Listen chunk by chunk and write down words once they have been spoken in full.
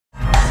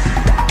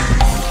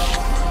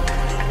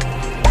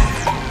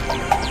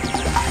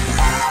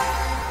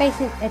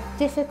Facing a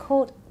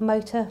difficult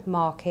motor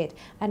market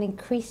and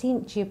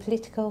increasing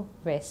geopolitical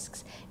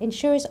risks,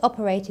 insurers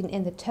operating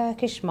in the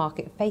Turkish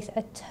market face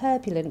a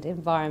turbulent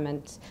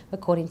environment,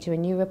 according to a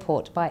new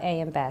report by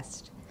AM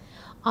Best.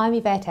 I'm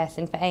Yvette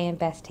Essen for AM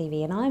Best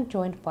TV, and I'm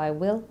joined by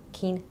Will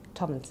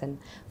Keen-Tomlinson,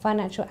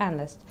 financial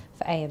analyst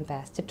for AM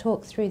Best, to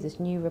talk through this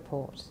new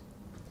report.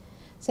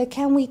 So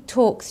can we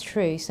talk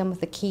through some of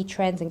the key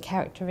trends and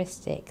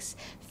characteristics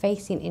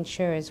facing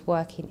insurers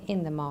working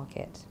in the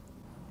market?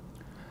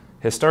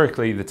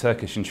 Historically, the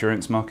Turkish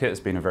insurance market has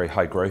been a very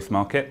high growth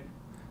market.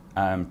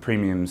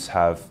 Premiums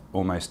have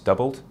almost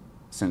doubled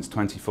since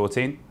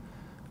 2014,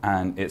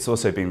 and it's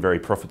also been very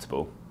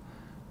profitable.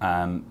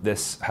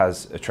 This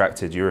has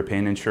attracted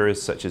European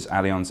insurers such as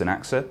Allianz and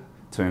AXA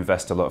to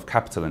invest a lot of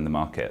capital in the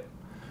market.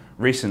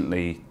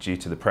 Recently, due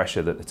to the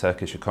pressure that the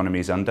Turkish economy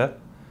is under,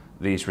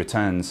 these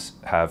returns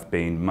have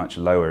been much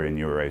lower in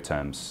euro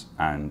terms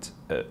and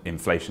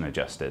inflation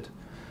adjusted,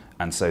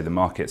 and so the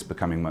market's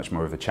becoming much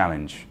more of a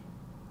challenge.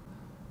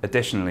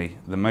 Additionally,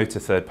 the motor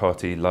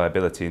third-party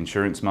liability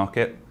insurance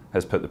market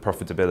has put the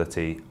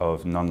profitability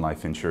of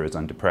non-life insurers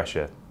under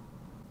pressure.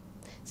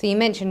 So you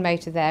mentioned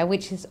motor there,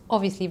 which is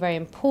obviously very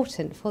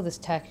important for this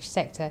Turkish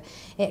sector.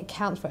 It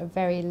accounts for a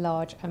very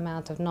large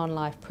amount of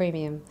non-life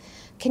premium.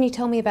 Can you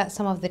tell me about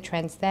some of the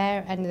trends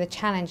there and the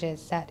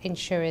challenges that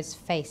insurers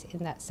face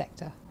in that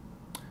sector?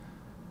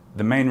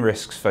 The main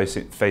risks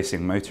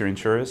facing motor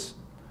insurers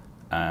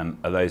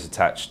are those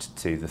attached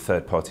to the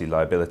third-party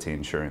liability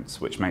insurance,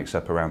 which makes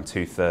up around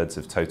 2/3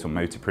 of total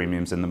motor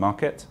premiums in the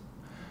market.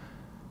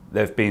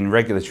 There have been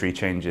regulatory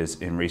changes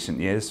in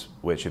recent years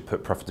which have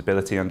put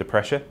profitability under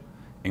pressure,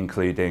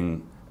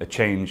 including a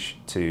change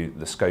to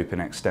the scope and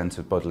extent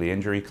of bodily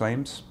injury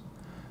claims,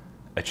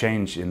 a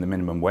change in the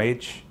minimum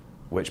wage,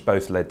 which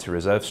both led to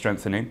reserve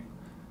strengthening,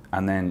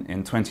 and then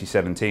in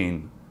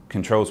 2017,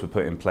 controls were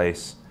put in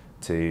place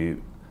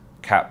to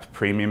cap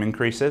premium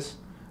increases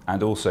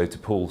and also to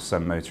pool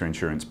some motor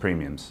insurance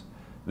premiums.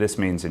 This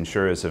means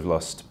insurers have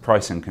lost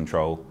pricing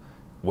control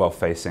while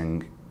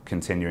facing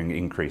continuing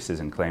increases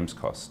in claims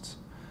costs.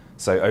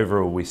 So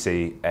overall, we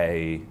see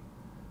a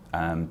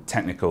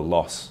technical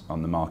loss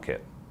on the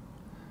market.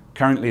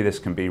 Currently, this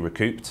can be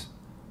recouped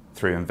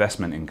through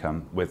investment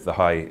income with the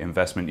high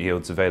investment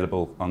yields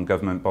available on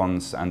government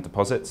bonds and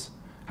deposits.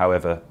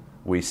 However,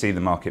 we see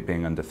the market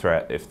being under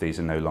threat if these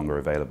are no longer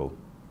available.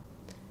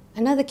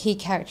 Another key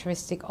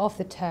characteristic of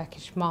the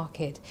Turkish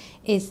market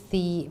is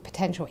the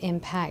potential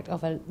impact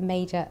of a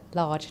major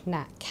large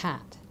Nat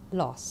Cat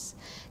loss.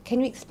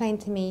 Can you explain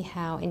to me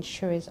how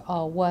insurers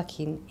are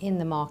working in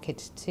the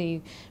market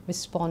to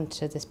respond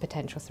to this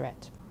potential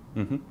threat?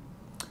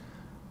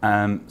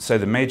 So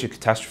the major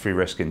catastrophe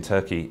risk in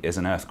Turkey is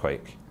an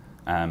earthquake,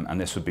 and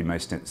this would be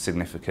most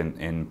significant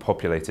in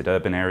populated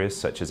urban areas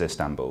such as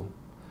Istanbul.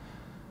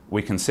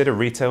 We consider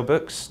retail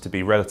books to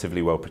be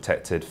relatively well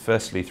protected,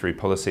 firstly through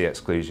policy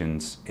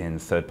exclusions in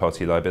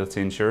third-party liability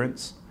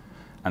insurance,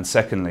 and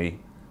secondly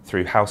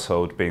through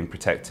household being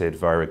protected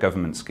via a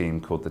government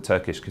scheme called the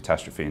Turkish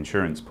Catastrophe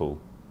Insurance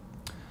Pool.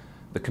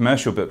 The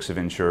commercial books of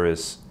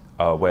insurers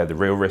are where the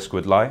real risk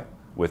would lie,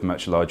 with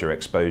much larger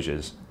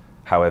exposures.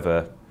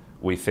 However,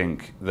 we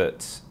think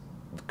that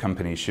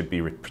companies should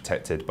be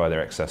protected by their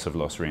excess of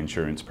loss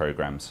reinsurance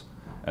programs,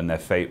 and their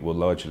fate will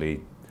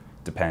largely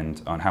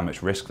depend on how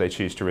much risk they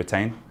choose to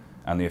retain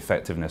and the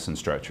effectiveness and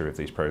structure of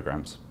these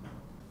programs.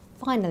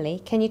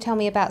 Finally, can you tell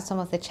me about some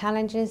of the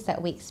challenges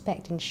that we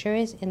expect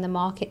insurers in the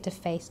market to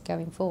face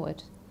going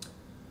forward?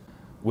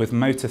 With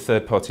motor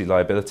third-party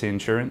liability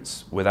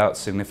insurance, without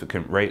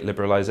significant rate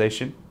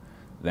liberalisation,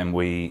 then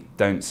we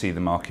don't see the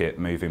market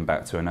moving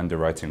back to an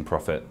underwriting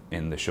profit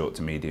in the short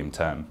to medium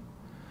term.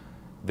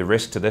 The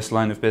risk to this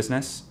line of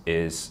business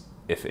is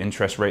if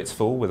interest rates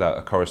fall without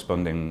a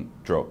corresponding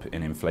drop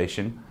in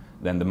inflation,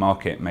 then the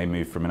market may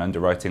move from an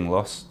underwriting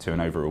loss to an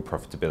overall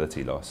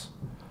profitability loss.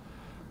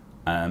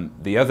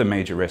 The other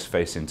major risk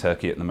facing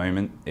Turkey at the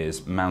moment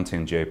is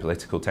mounting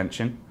geopolitical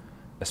tension,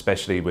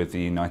 especially with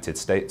the United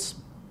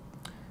States.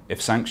 If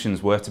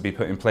sanctions were to be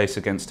put in place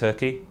against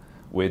Turkey,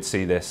 we'd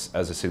see this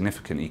as a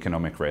significant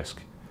economic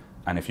risk.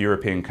 And if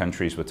European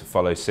countries were to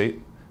follow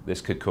suit,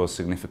 this could cause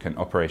significant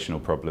operational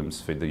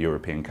problems for the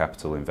European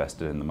capital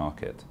invested in the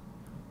market.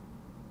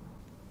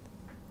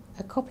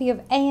 A copy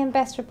of AM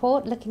Best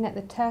report looking at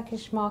the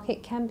Turkish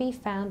market can be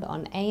found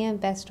on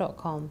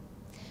ambest.com.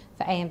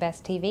 For AM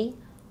Best TV,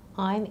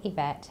 I'm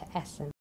Yvette Essen.